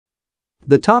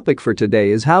The topic for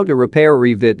today is how to repair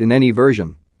Revit in any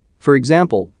version. For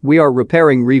example, we are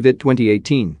repairing Revit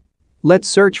 2018. Let's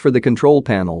search for the control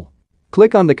panel.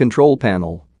 Click on the control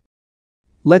panel.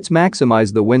 Let's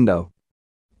maximize the window.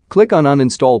 Click on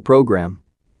Uninstall Program.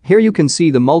 Here you can see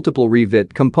the multiple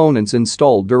Revit components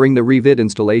installed during the Revit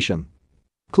installation.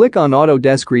 Click on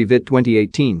Autodesk Revit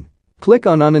 2018. Click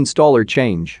on Uninstall or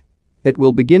Change. It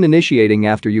will begin initiating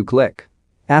after you click.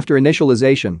 After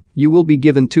initialization, you will be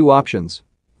given two options: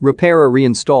 Repair or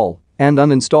Reinstall and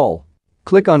Uninstall.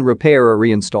 Click on Repair or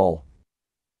Reinstall.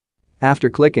 After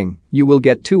clicking, you will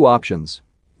get two options: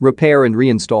 Repair and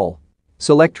Reinstall.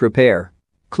 Select Repair.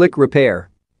 Click Repair.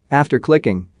 After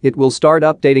clicking, it will start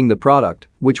updating the product,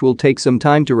 which will take some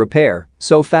time to repair,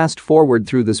 so fast forward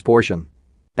through this portion.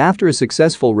 After a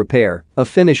successful repair, a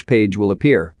finish page will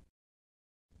appear.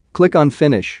 Click on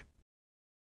Finish.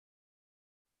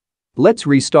 Let's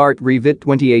restart Revit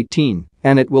 2018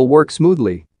 and it will work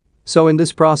smoothly. So in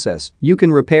this process, you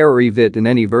can repair Revit in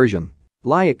any version.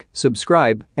 Like,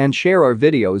 subscribe, and share our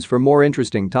videos for more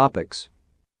interesting topics.